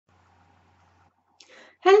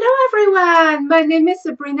Hello everyone, my name is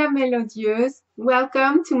Sabrina Melodieuse.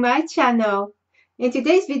 Welcome to my channel. In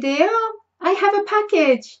today's video, I have a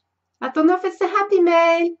package. I don't know if it's a happy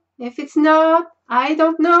mail. If it's not, I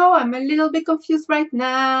don't know. I'm a little bit confused right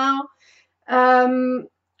now. Um,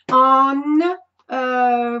 on,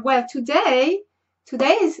 well, today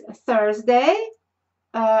is Thursday,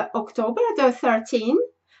 October the 13th.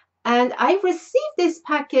 And I received this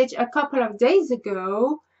package a couple of days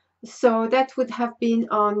ago, so that would have been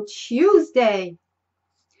on Tuesday,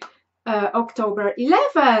 October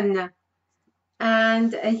 11.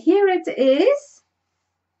 And here it is.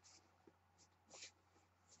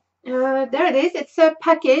 There it is. It's a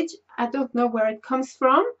package. I don't know where it comes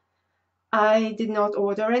from. I did not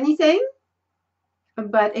order anything,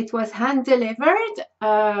 but it was hand delivered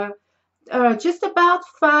just about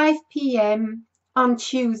 5 p.m. on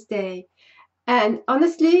Tuesday. And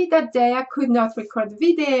honestly, that day I could not record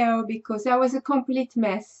video because I was a complete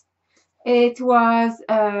mess. It was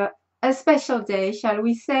a special day, shall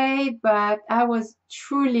we say, but I was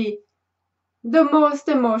truly the most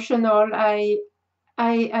emotional I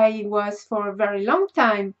was for a very long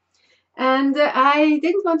time. And I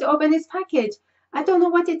didn't want to open this package. I don't know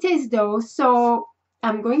what it is though, so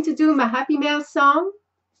I'm going to do my Happy Mail song.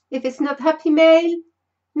 If it's not Happy Mail,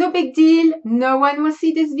 no big deal, no one will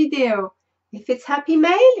see this video. If it's Happy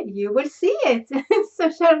Mail, you will see it.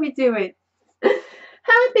 So shall we do it?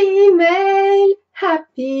 Happy Mail,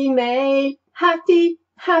 Happy Mail, Happy,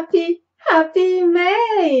 Happy, Happy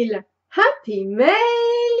Mail. Happy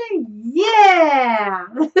Mail, yeah!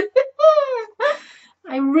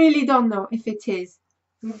 I really don't know if it is,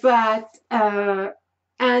 but,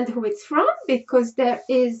 and who it's from, because there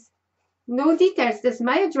is no details. There's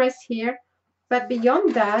my address here, but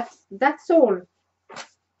beyond that, that's all.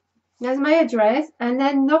 That's my address, and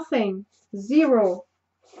then nothing, zero,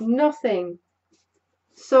 nothing.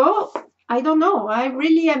 So I don't know. I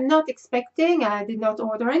really am not expecting. I did not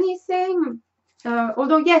order anything.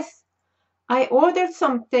 Although yes, I ordered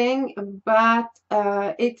something, but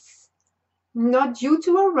it's not due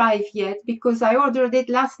to arrive yet because I ordered it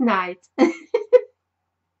last night.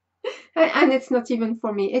 And it's not even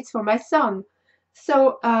for me. It's for my son.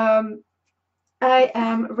 So I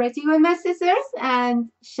am ready with my scissors,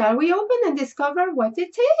 and shall we open and discover what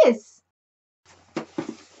it is?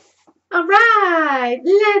 All right,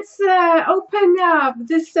 let's open up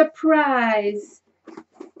the surprise.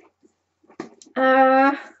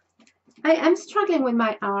 I am struggling with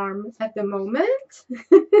my arm at the moment.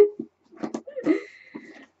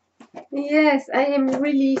 Yes, I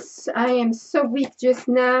am so weak just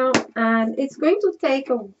now, and it's going to take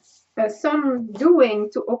some doing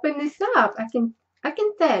to open this up. I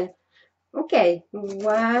can tell. Okay,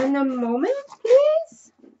 one moment,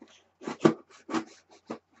 please.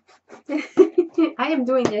 I am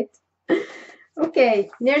doing it. Okay,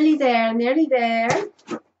 nearly there, nearly there.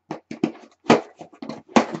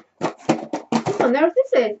 What on earth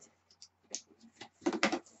is it?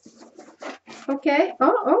 Okay,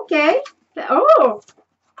 oh, okay. Oh,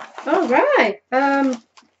 all right.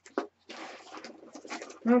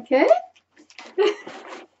 Okay.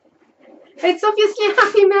 It's obviously a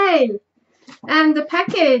Happy Mail. And the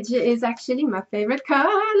package is actually my favorite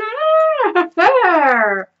color.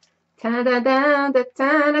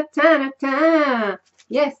 Ta-da-da-da-ta-da-ta-da-ta.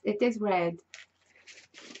 Yes, it is red.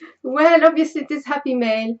 Well, obviously it is Happy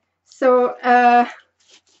Mail. So,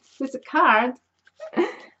 with a card,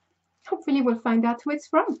 hopefully we'll find out who it's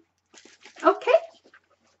from. Okay.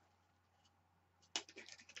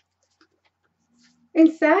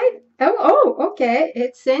 Inside, okay,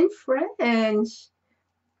 it's in French.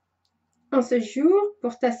 En ce jour,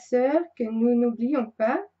 pour ta sœur, que nous n'oublions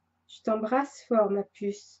pas, je t'embrasse fort, ma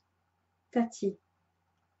puce. Tati.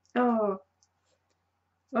 Oh,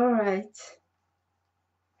 all right.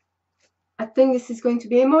 I think this is going to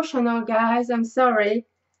be emotional, guys. I'm sorry.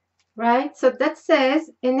 Right? So that says,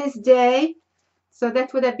 in this day, so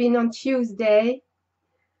that would have been on Tuesday,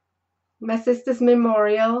 my sister's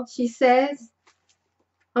memorial, she says,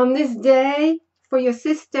 on this day, for your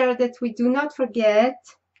sister that we do not forget,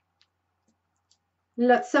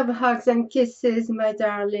 lots of hugs and kisses, my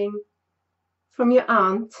darling, from your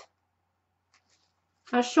aunt.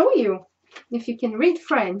 I'll show you if you can read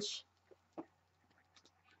French.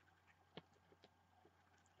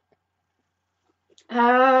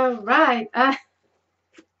 Right.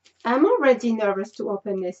 I'm already nervous to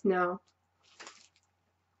open this now.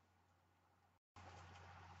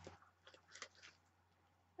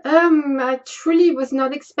 I truly was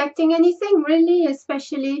not expecting anything, really,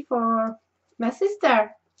 especially for my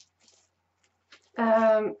sister.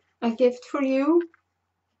 A gift for you.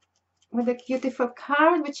 with a beautiful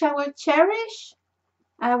card, which I will cherish.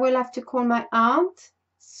 I will have to call my aunt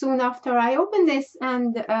soon after I open this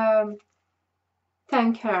and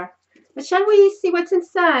thank her. But shall we see what's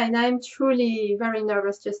inside? I'm truly very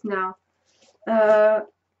nervous just now.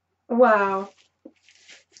 Wow.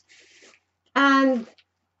 And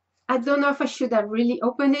I don't know if I should have really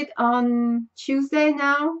opened it on Tuesday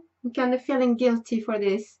now. I'm kind of feeling guilty for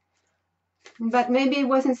this. But maybe it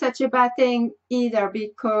wasn't such a bad thing either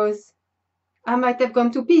because I might have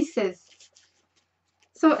gone to pieces.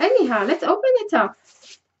 So anyhow, let's open it up.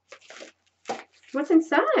 What's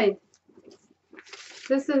inside?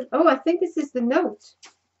 This is, oh, I think this is the note.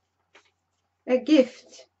 A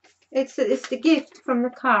gift. It's the gift from the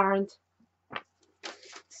card.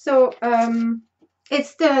 So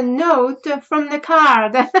it's the note from the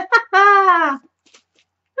card.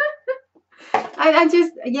 I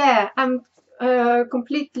just, yeah, I'm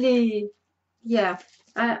completely, yeah,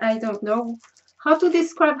 I don't know how to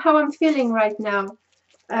describe how I'm feeling right now.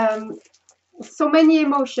 So many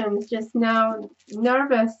emotions just now: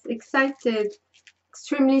 nervous, excited,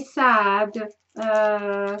 extremely sad,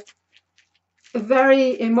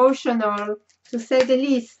 very emotional, to say the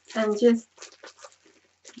least, and just,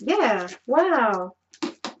 yeah, wow.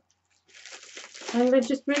 And I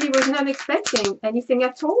just really was not expecting anything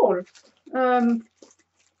at all.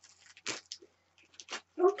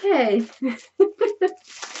 Okay,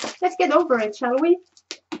 let's get over it, shall we?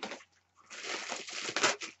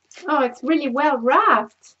 Oh, it's really well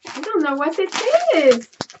wrapped. I don't know what it is.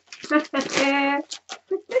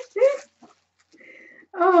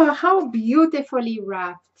 Oh, how beautifully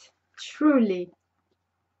wrapped, truly.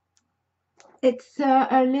 It's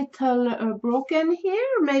a little broken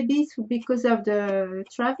here, maybe it's because of the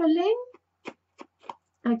traveling.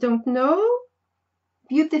 I don't know.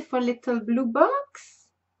 Beautiful little blue box.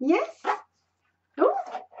 Yes. Oh,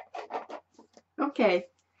 okay.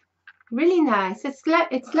 Really nice. It's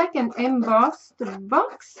like an embossed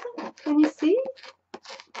box. Can you see?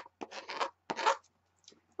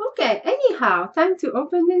 Okay. Anyhow, time to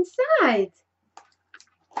open inside.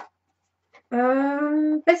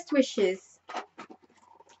 Best wishes.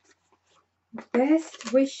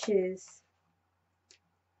 Best wishes.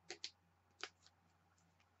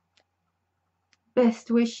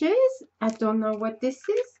 Best wishes. I don't know what this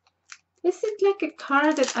is. Is it like a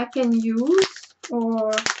card that I can use,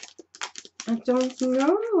 or I don't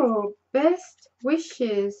know. Best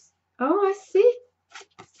wishes. Oh, I see.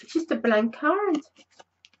 It's just a blank card,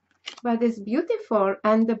 but it's beautiful,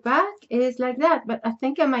 and the back is like that. But I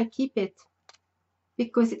think I might keep it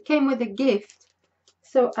because it came with a gift,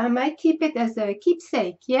 so I might keep it as a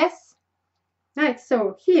keepsake. Yes. Right.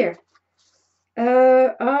 So here.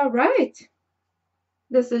 All right.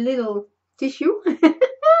 There's a little tissue.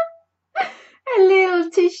 A little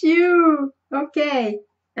tissue. Okay.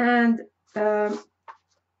 And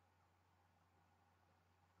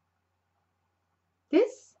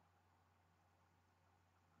this,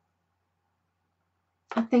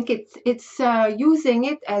 I think it's using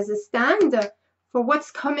it as a stand for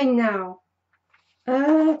what's coming now.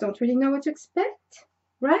 Don't really know what to expect.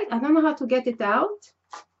 Right? I don't know how to get it out.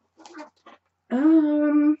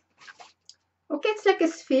 Okay, it's like a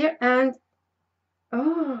sphere, and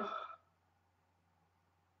oh.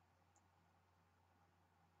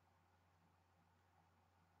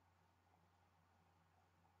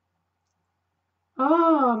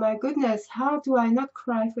 Oh my goodness, how do I not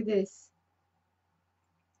cry for this?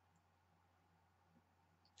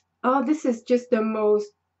 Oh, this is just the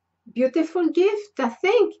most beautiful gift, I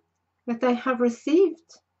think, that I have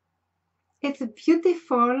received. It's a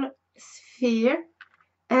beautiful sphere,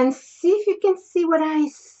 and see if you can see what I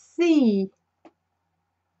see.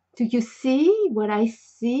 Do you see what I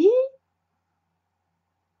see?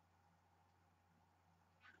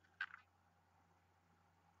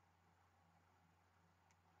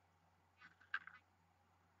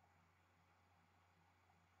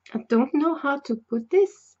 I don't know how to put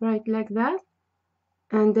this right like that.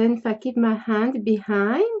 And then if I keep my hand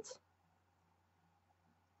behind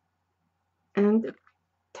and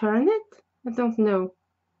turn it, I don't know.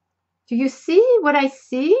 Do you see what I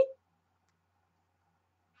see?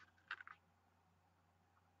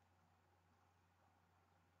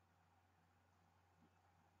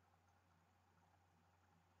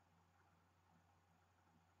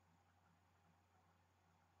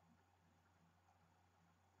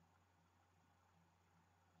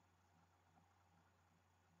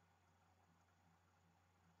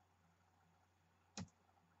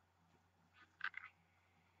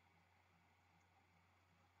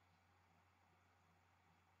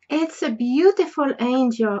 It's a beautiful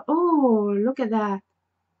angel. Oh, look at that.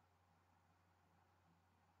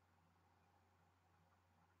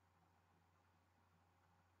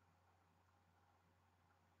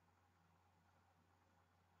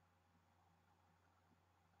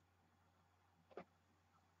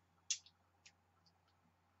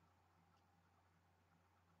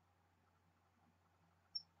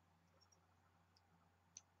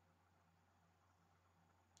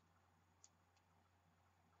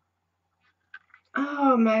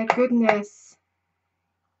 Oh my goodness.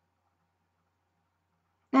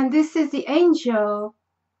 And this is the angel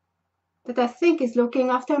that I think is looking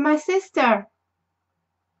after my sister.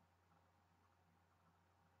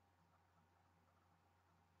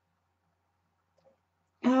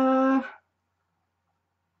 Uh,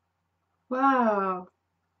 wow.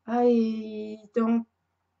 I don't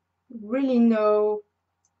really know.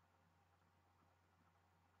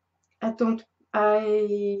 I don't,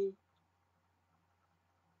 I,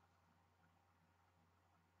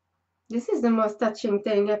 this is the most touching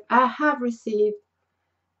thing I have received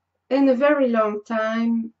in a very long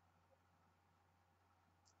time,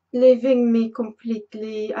 leaving me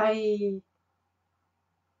completely.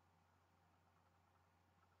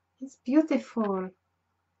 It's beautiful.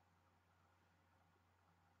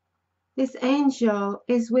 This angel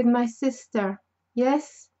is with my sister.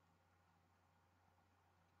 Yes?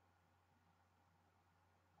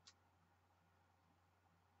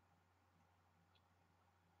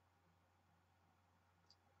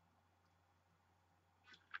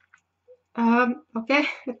 Okay,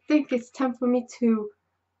 I think it's time for me to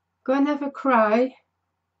go and have a cry.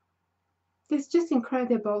 It's just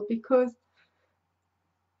incredible because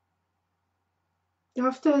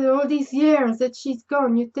after all these years that she's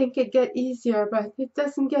gone, you think it get easier, but it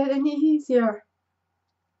doesn't get any easier.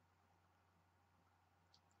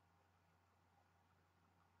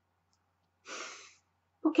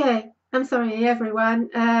 Okay, I'm sorry, everyone.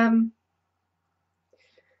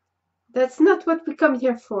 That's not what we come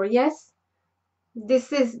here for, yes?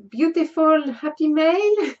 This is beautiful, happy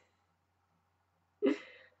mail.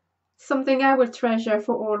 Something I will treasure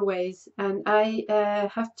for always. And I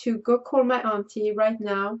have to go call my auntie right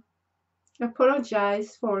now.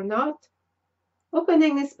 Apologize for not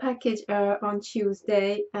opening this package on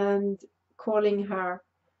Tuesday and calling her.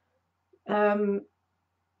 Um,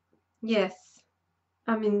 yes,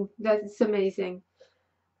 I mean, that's amazing.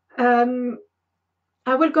 Um,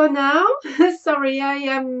 I will go now. Sorry, I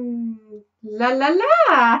am la la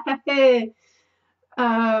la.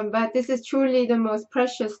 But this is truly the most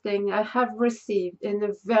precious thing I have received in a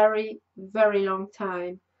very, very long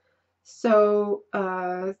time. So,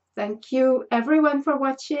 thank you everyone for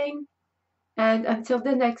watching. And until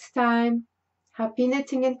the next time, happy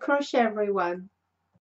knitting and crochet, everyone.